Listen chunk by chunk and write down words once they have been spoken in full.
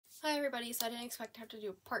everybody, so I didn't expect to have to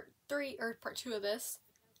do part 3 or part 2 of this.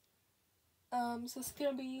 So it's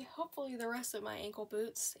gonna be hopefully the rest of my ankle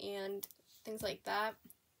boots and things like that.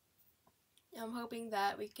 I'm hoping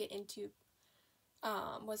that we get into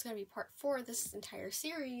what's gonna be part 4 of this entire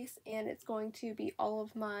series, and it's going to be all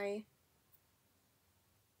of my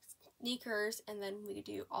sneakers, and then we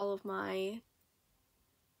do all of my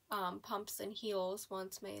pumps and heels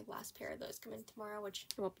once my last pair of those come in tomorrow, which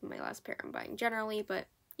won't be my last pair I'm buying generally, but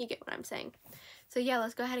you get what I'm saying. So yeah,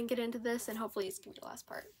 let's go ahead and get into this, and hopefully it's gonna be the last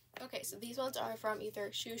part. Okay, so these ones are from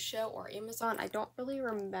either Shoe Show or Amazon. I don't really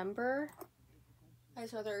remember. I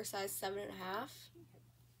saw they're a size 7.5.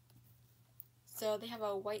 So they have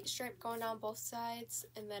a white stripe going down both sides,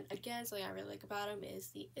 and then again, something I really like about them is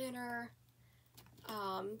the inner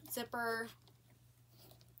zipper.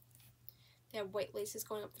 They have white laces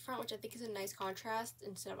going up the front, which I think is a nice contrast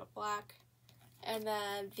instead of a black. And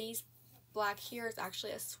then these black here is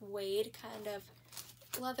actually a suede kind of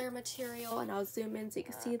leather material, and I'll zoom in so you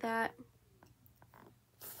can see that.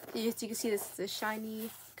 You can see this is a shiny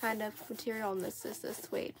kind of material, and this is the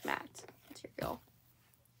suede matte material.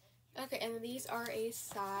 Okay, and these are a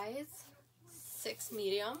size 6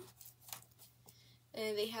 medium.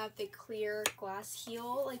 And they have the clear glass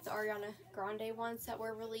heel, like the Ariana Grande ones that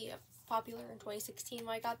were really popular in 2016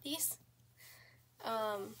 when I got these.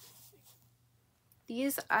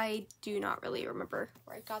 These I do not really remember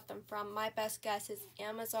where I got them from. My best guess is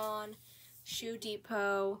Amazon, Shoe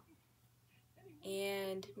Depot,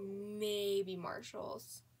 and maybe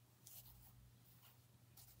Marshalls.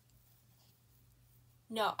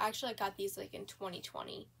 No, actually I got these like in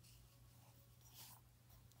 2020.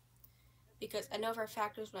 Because I know for a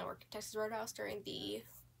fact it was when I worked at Texas Roadhouse during the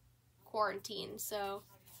quarantine. So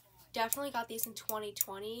definitely got these in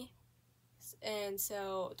 2020. And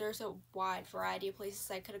so there's a wide variety of places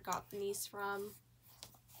I could have gotten these from.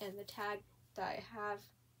 And the tag that I have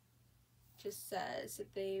just says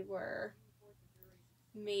that they were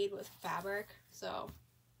made with fabric. So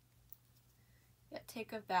yeah,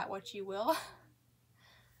 take of that what you will.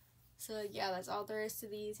 So yeah, that's all there is to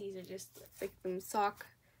these. These are just like them sock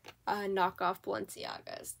knockoff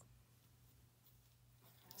Balenciagas.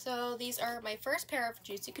 So these are my first pair of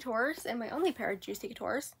Juicy Couture's and my only pair of Juicy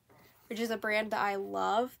Couture's, which is a brand that I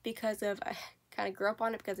love because of, I kind of grew up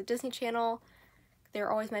on it because of Disney Channel. They were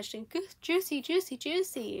always mentioning juicy, juicy,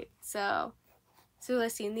 juicy. So as soon as I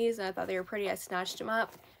seen these and I thought they were pretty, I snatched them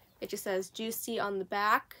up. It just says Juicy on the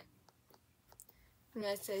back. And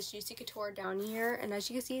then it says Juicy Couture down here. And as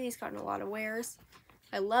you can see, these gotten a lot of wears.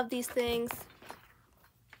 I love these things.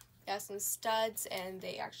 They have some studs, and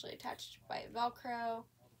they actually attached by Velcro.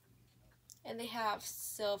 And they have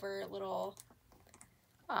silver little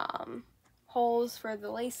holes for the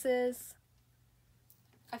laces.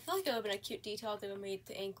 I feel like it would have been a cute detail if they would have made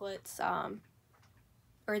the anklets,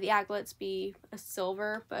 or the aglets be a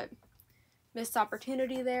silver, but missed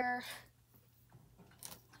opportunity there.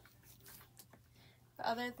 But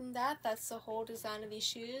other than that, that's the whole design of these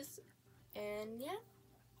shoes, and yeah.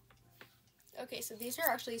 Okay, so these are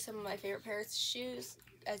actually some of my favorite pairs of shoes.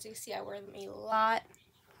 As you can see, I wear them a lot.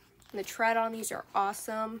 And the tread on these are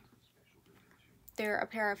awesome. They're a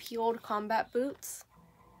pair of heeled combat boots,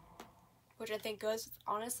 which I think goes with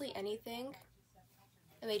honestly anything.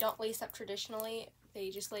 And they don't lace up traditionally. They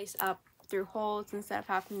just lace up through holes instead of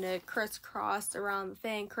having to crisscross around the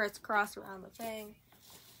thing, crisscross around the thing.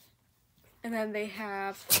 And then they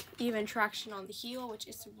have even traction on the heel, which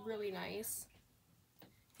is really nice.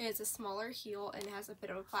 And it's a smaller heel, and it has a bit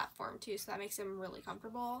of a platform too, so that makes them really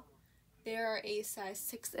comfortable. They're a size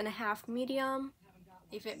 6.5 medium.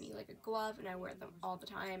 They fit me like a glove, and I wear them all the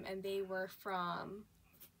time, and they were from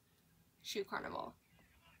Shoe Carnival.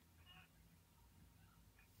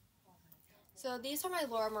 So these are my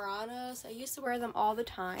Laura Muranos. I used to wear them all the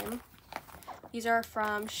time. These are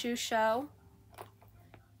from Shoe Show.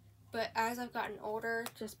 But as I've gotten older,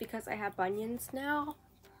 just because I have bunions now,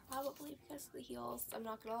 probably because of the heels, I'm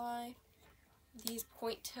not gonna lie, these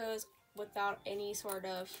point toes without any sort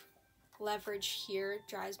of leverage here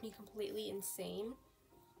drives me completely insane.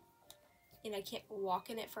 And I can't walk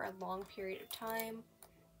in it for a long period of time.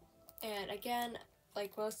 And again,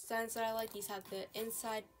 like most designs that I like, these have the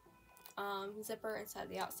inside zipper inside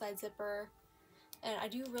the outside zipper. And I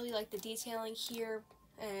do really like the detailing here,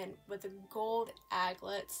 and with the gold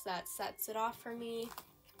aglets, that sets it off for me.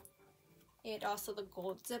 And also the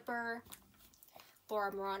gold zipper.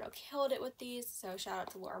 Laura Murano killed it with these, so shout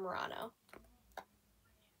out to Laura Murano.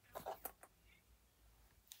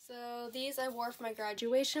 So these I wore for my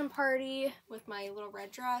graduation party with my little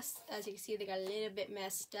red dress. As you can see, they got a little bit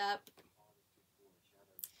messed up.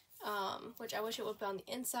 which I wish it would be on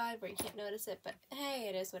the inside where you can't notice it, but hey,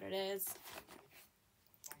 it is what it is.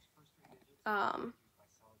 I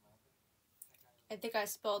think I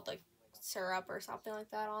spilled like syrup or something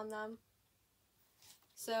like that on them.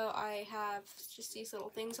 So I have just these little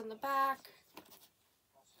things on the back.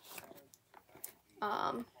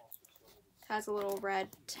 Has a little red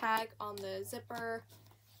tag on the zipper.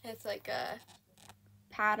 It's like a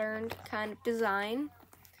patterned kind of design.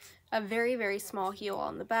 A very, very small heel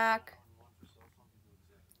on the back.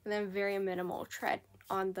 And then very minimal tread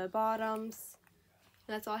on the bottoms.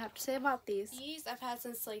 And that's all I have to say about these. These I've had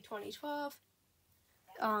since like 2012.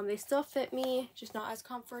 They still fit me, just not as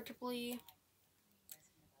comfortably.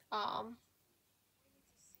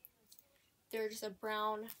 They're just a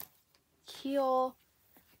brown heel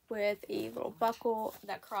with a little buckle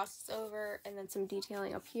that crosses over and then some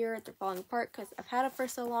detailing up here. They're falling apart because I've had it for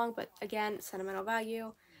so long, but again, sentimental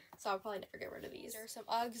value, so I'll probably never get rid of these. There are some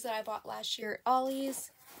Uggs that I bought last year at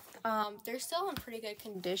Ollie's. They're still in pretty good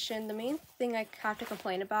condition. The main thing I have to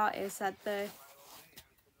complain about is that the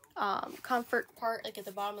comfort part, like at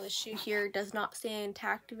the bottom of the shoe here, does not stay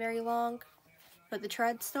intact very long, but the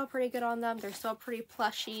tread's still pretty good on them. They're still pretty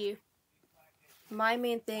plushy. My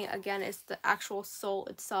main thing, again, is the actual sole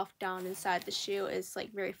itself down inside the shoe is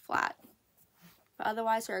like very flat. But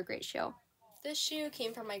otherwise, they're a great shoe. This shoe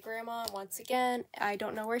came from my grandma. Once again, I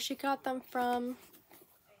don't know where she got them from.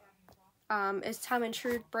 It's Time and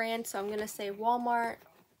Truth brand, so I'm going to say Walmart.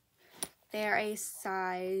 They're a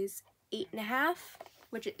size 8.5,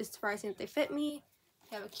 which is surprising that they fit me.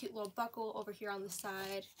 They have a cute little buckle over here on the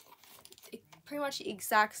side. It's pretty much the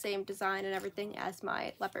exact same design and everything as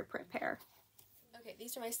my leopard print pair. Okay,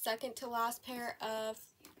 these are my second to last pair of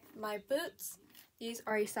my boots. These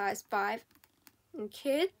are a size 5 in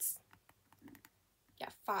kids. Yeah,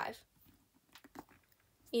 5.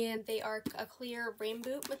 And they are a clear rain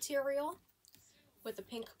boot material with a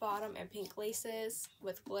pink bottom and pink laces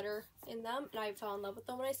with glitter in them. And I fell in love with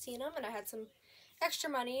them when I seen them, and I had some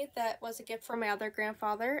extra money that was a gift from my other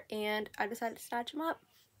grandfather, and I decided to snatch them up.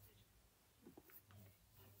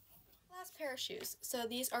 Last pair of shoes. So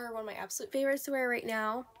these are one of my absolute favorites to wear right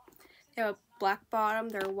now. They have a black bottom.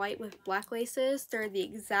 They're white with black laces. They're the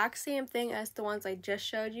exact same thing as the ones I just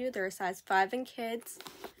showed you. They're a size 5 in kids.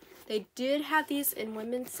 They did have these in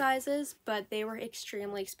women's sizes, but they were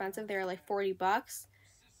extremely expensive. They were like 40 bucks.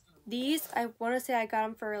 These, I want to say I got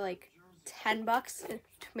them for like 10 bucks,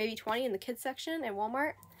 maybe 20 in the kids section at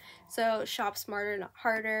Walmart. So shop smarter, not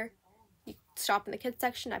harder. You shop in the kids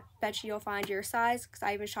section, I bet you'll find your size, because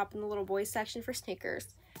I even shop in the little boys section for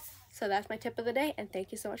sneakers. So that's my tip of the day, and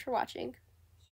thank you so much for watching.